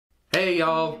Hey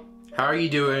y'all, how are you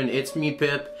doing? It's me,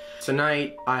 Pip.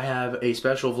 Tonight I have a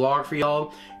special vlog for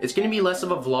y'all. It's gonna be less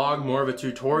of a vlog, more of a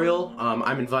tutorial.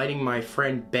 I'm inviting my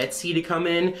friend Betsy to come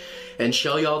in and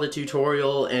show y'all the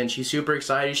tutorial, and she's super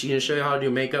excited. She's gonna show you how to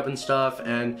do makeup and stuff,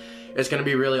 and it's gonna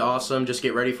be really awesome. Just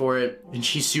get ready for it. And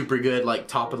she's super good, like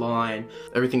top of the line.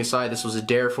 Everything aside, this was a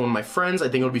dare for one of my friends. I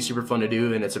think it'll be super fun to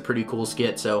do, and it's a pretty cool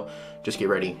skit, so just get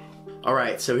ready.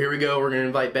 Alright, so here we go. We're gonna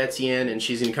invite Betsy in, and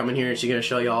she's gonna come in here and she's gonna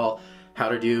show y'all how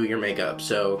to do your makeup,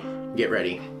 so get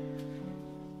ready.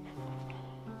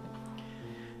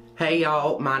 Hey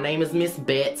y'all, my name is Miss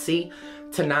Betsy.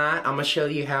 Tonight I'm gonna show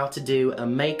you how to do a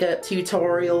makeup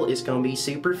tutorial. It's gonna be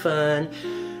super fun.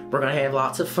 We're gonna have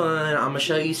lots of fun. I'm gonna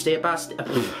show you step by step.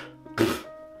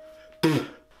 I'm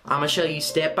gonna show you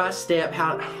step by step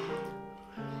how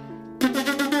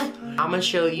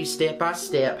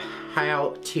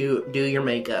to do your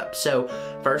makeup. So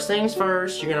first things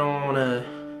first, you're gonna wanna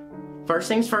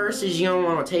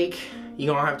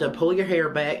you're gonna have to pull your hair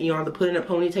back. You're gonna have to put it in a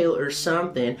ponytail or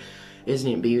something. Isn't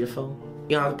it beautiful?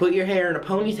 You're gonna have to put your hair in a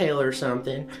ponytail or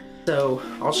something. So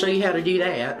I'll show you how to do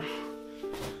that.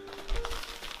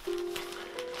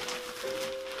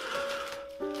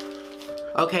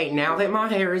 Okay, now that my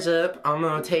hair is up, I'm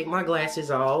gonna take my glasses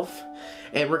off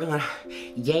and we're gonna,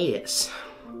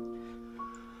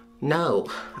 no.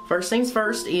 First things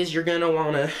first is you're gonna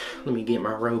wanna, let me get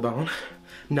my robe on.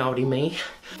 Naughty me.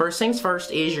 First things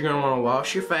first is you're gonna wanna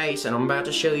wash your face, and I'm about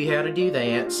to show you how to do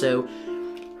that. So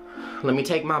let me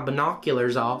take my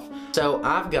binoculars off. So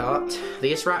I've got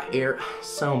this right here.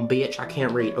 Some bitch, I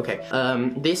can't read. Okay.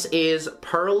 This is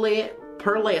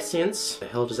Pearlescence. The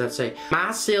hell does that say?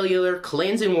 Micellar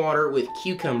cleansing water with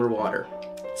cucumber water.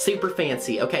 Super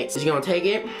fancy. Okay, so you're gonna take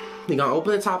it. You're gonna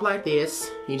open the top like this.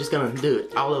 You're just gonna do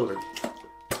it all over.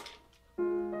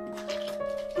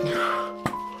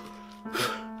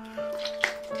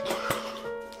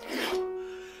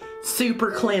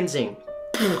 Super cleansing.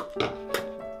 Oh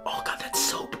god, that's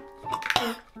soap.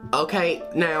 Okay,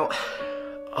 now,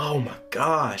 oh my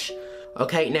gosh.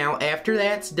 Okay, now after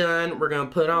that's done, we're gonna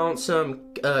put on some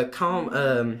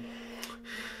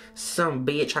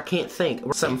bitch, I can't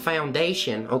think, some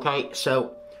foundation. Okay,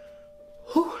 so,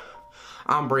 whew,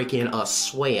 I'm breaking a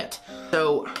sweat.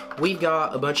 So we've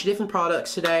got a bunch of different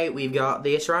products today. We've got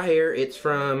this right here. It's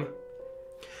from,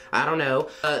 I don't know.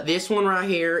 This one right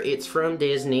here, it's from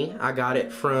Disney. I got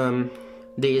it from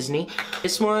Disney.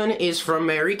 This one is from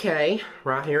Mary Kay.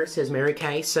 Right here it says Mary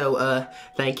Kay. So,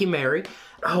 thank you, Mary.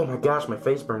 Oh my gosh, my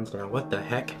face burns down. What the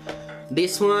heck?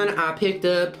 This one I picked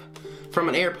up from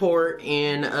an airport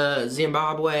in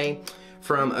Zimbabwe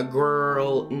from a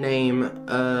girl named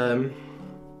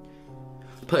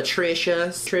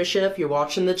Patricia. Patricia, if you're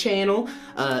watching the channel,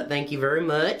 thank you very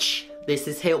much. This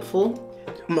is helpful.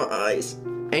 My eyes.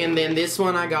 And then this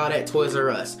one I got at Toys R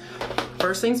Us.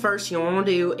 First things first, you want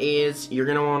to do is you're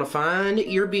going to want to find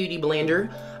your beauty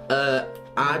blender.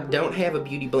 I don't have a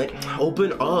beauty blender.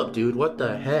 Open up, dude. What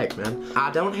the heck, man?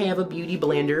 I don't have a beauty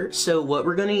blender. So what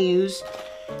we're going to use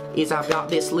is I've got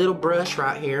this little brush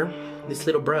right here. This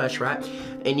little brush, right?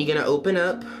 And you're going to open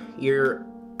up your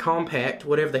compact,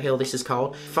 whatever the hell this is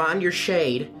called. Find your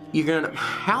shade. You're going to...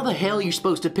 How the hell are you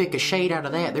supposed to pick a shade out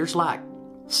of that? There's like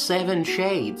 7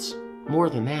 shades.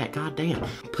 More than that, goddamn.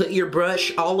 Put your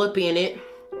brush all up in it.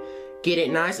 Get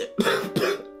it nice.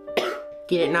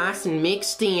 Get it nice and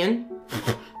mixed in.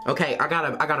 Okay, I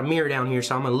got a mirror down here,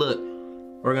 so I'm gonna look.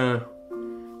 We're gonna.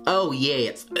 Oh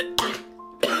yes.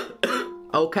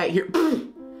 Okay, here.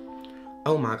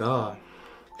 Oh my god.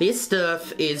 This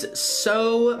stuff is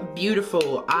so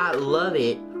beautiful. I love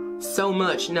it so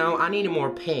much. No, I needed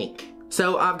more pink.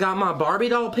 So I've got my Barbie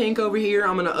doll pink over here.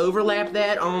 I'm gonna overlap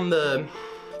that on the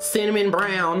cinnamon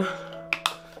brown.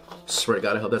 Swear to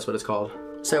God, I hope that's what it's called.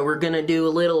 So we're gonna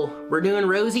do we're doing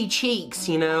rosy cheeks,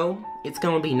 you know? It's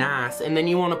gonna be nice. And then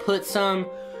you wanna put some,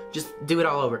 just do it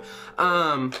all over.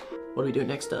 What do we do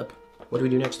next up? What do we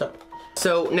do next up?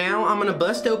 So now I'm gonna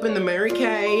bust open the Mary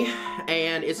Kay,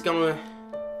 and it's gonna,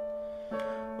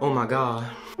 oh my God.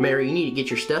 Mary, you need to get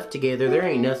your stuff together. There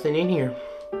ain't nothing in here.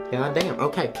 God damn,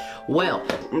 okay. Well,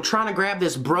 I'm trying to grab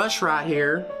this brush right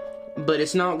here, but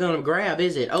it's not gonna grab,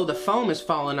 is it? Oh, the foam is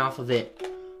falling off of it.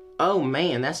 Oh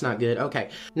man, that's not good. Okay,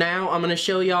 now I'm gonna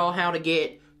show y'all how to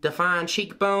get defined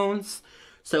cheekbones.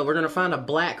 So we're gonna find a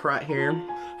black right here,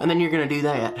 and then you're gonna do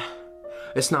that.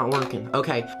 It's not working.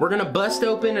 Okay, we're gonna bust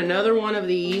open another one of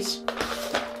these.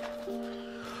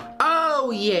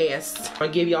 Oh yes! I'll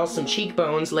give y'all some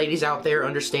cheekbones. Ladies out there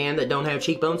understand that don't have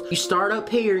cheekbones. You start up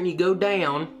here and you go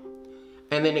down,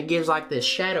 and then it gives like this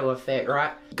shadow effect,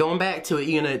 right? Going back to it,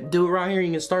 you're gonna do it right here. You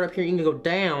can start up here, you can go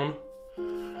down.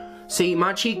 See,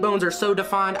 my cheekbones are so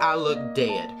defined, I look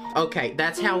dead. Okay,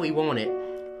 that's how we want it.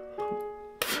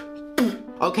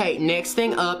 Okay, next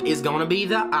thing up is gonna be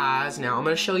the eyes. Now, I'm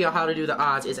gonna show y'all how to do the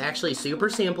eyes. It's actually super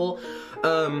simple.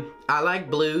 I like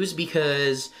blues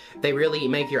because they really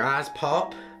make your eyes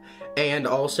pop. And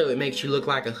also, it makes you look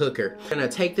like a hooker. I'm gonna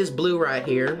take this blue right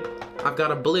here. I've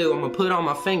got a blue, I'm gonna put it on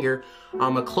my finger.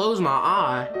 I'm gonna close my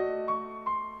eye.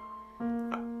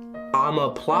 I'm gonna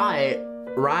apply it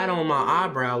right on my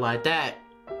eyebrow like that.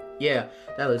 Yeah,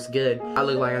 that looks good. I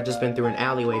look like I've just been through an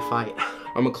alleyway fight.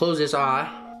 I'm gonna close this eye.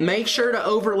 Make sure to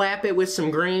overlap it with some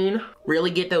green.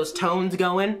 Really get those tones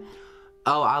going.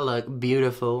 Oh, I look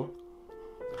beautiful.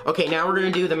 Okay, now we're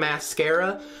gonna do the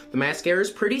mascara. The mascara is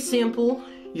pretty simple.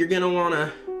 You're gonna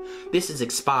wanna, this is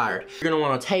expired. You're gonna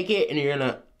wanna take it and you're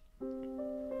gonna,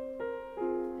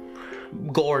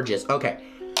 gorgeous, okay.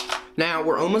 Now,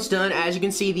 we're almost done. As you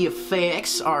can see, the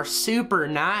effects are super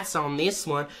nice on this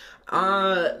one.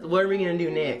 What are we gonna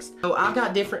do next? Oh, I've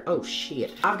got different, oh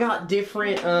shit. I've got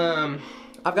different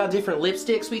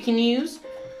lipsticks we can use.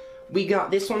 We got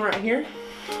this one right here.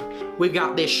 We've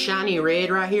got this shiny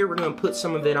red right here. We're gonna put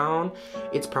some of it on.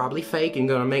 It's probably fake and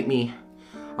gonna make me,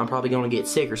 I'm probably gonna get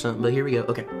sick or something, but here we go,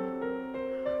 okay.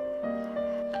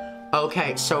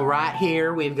 Okay, so right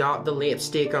here, we've got the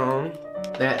lipstick on.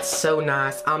 That's so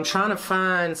nice. I'm trying to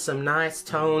find some nice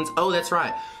tones. Oh, that's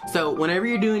right. So, whenever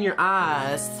you're doing your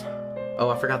eyes, oh,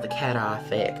 I forgot the cat eye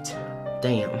effect.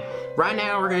 Damn. Right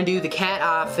now, we're gonna do the cat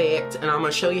eye effect, and I'm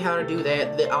gonna show you how to do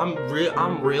that.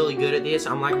 I'm really good at this.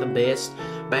 I'm like the best.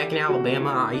 Back in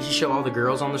Alabama, I used to show all the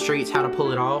girls on the streets how to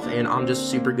pull it off, and I'm just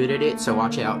super good at it, so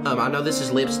watch out. I know this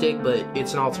is lipstick, but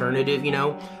it's an alternative, you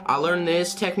know. I learned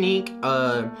this technique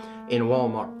in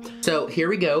Walmart. So, here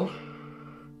we go.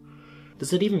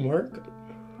 Does it even work?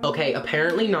 Okay,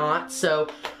 apparently not. So,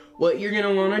 what you're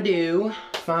gonna wanna do,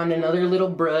 find another little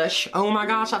brush. Oh my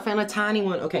gosh, I found a tiny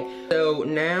one. Okay, so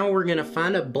now we're gonna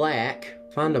find a black.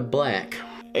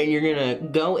 And you're gonna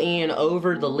go in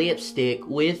over the lipstick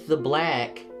with the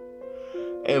black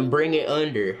and bring it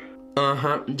under.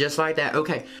 Just like that,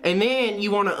 okay. And then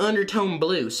you want an undertone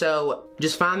blue. So,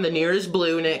 just find the nearest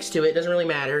blue next to it. Doesn't really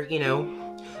matter, you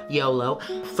know, YOLO.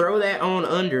 Throw that on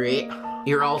under it.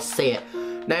 You're all set.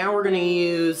 Now we're gonna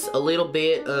use a little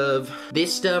bit of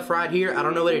this stuff right here. I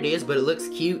don't know what it is, but it looks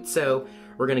cute, so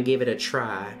we're gonna give it a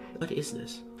try. What is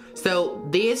this? So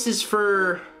this is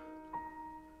for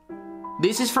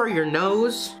your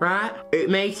nose, right?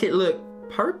 It makes it look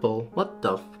purple. What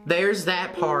the f? There's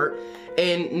that part.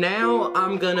 And now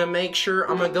I'm gonna make sure,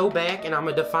 I'm gonna go back and I'm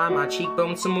gonna define my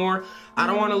cheekbone some more. I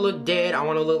don't wanna look dead, I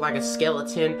wanna look like a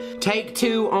skeleton. Take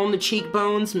 2 on the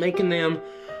cheekbones, making them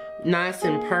nice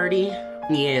and pretty.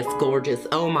 Yes, gorgeous.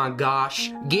 Oh my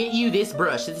gosh. Get you this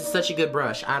brush. This is such a good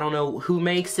brush. I don't know who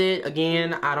makes it.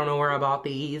 Again, I don't know where I bought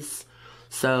these.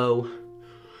 So,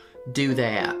 do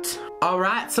that.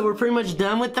 Alright, so we're pretty much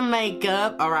done with the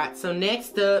makeup. Alright, so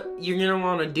next up, you're gonna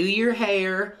wanna do your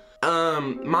hair.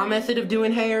 My method of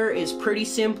doing hair is pretty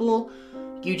simple.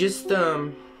 You just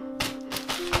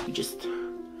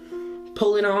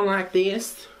pull it on like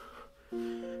this.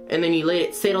 And then you let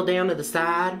it settle down to the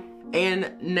side.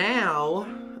 And now,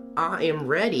 I am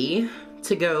ready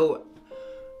to go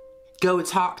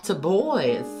talk to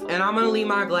boys. And I'm gonna leave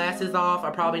my glasses off. I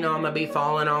probably know I'm gonna be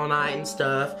falling all night and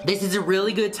stuff. This is a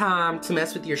really good time to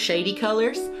mess with your shady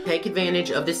colors. Take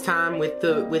advantage of this time with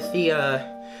the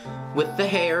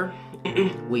hair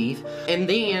weave. And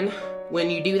then, when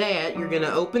you do that, you're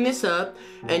gonna open this up,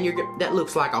 and that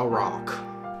looks like a rock.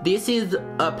 This is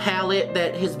a palette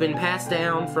that has been passed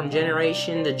down from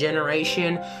generation to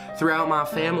generation throughout my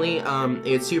family.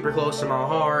 It's super close to my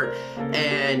heart,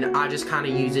 and I just kind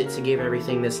of use it to give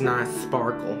everything this nice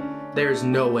sparkle. There's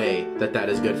no way that that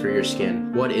is good for your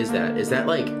skin. What is that? Is that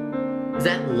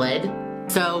lead?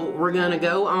 So we're gonna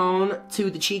go on to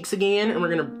the cheeks again, and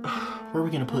where are we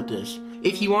gonna put this?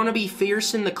 If you want to be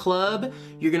fierce in the club,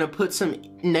 you're gonna put some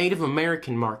Native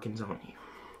American markings on you.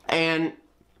 And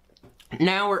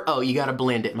now oh, you gotta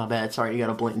blend it, my bad, sorry, you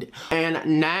gotta blend it.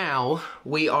 And now,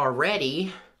 we are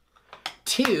ready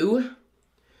to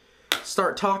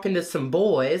start talking to some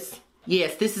boys.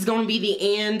 Yes, this is gonna be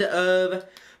the end of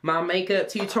my makeup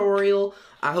tutorial.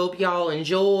 I hope y'all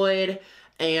enjoyed,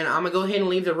 and I'm gonna go ahead and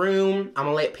leave the room. I'm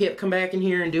gonna let Pip come back in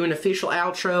here and do an official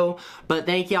outro, but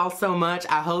thank y'all so much.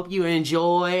 I hope you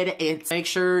enjoyed. Make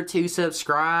sure to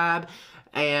subscribe.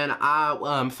 And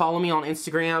follow me on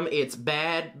Instagram. It's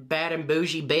bad and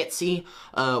bougie Betsy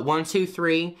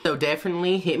 123. So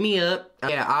definitely hit me up.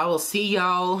 Yeah, I will see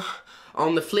y'all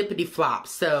on the flippity flop.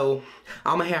 So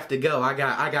I'm gonna have to go. I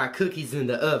got cookies in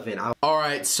the oven.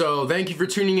 Alright, so thank you for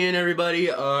tuning in, everybody.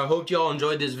 Hope y'all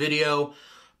enjoyed this video.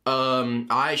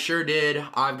 I sure did.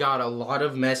 I've got a lot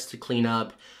of mess to clean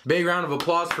up. Big round of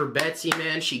applause for Betsy,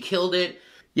 man. She killed it.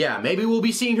 Yeah, maybe we'll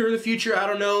be seeing her in the future. I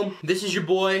don't know. This is your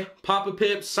boy, Papa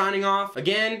Pips, signing off.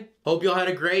 Again, hope y'all had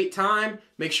a great time.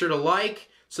 Make sure to like,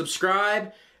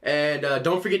 subscribe, and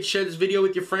don't forget to share this video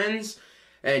with your friends.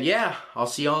 And yeah, I'll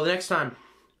see y'all next time.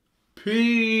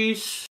 Peace.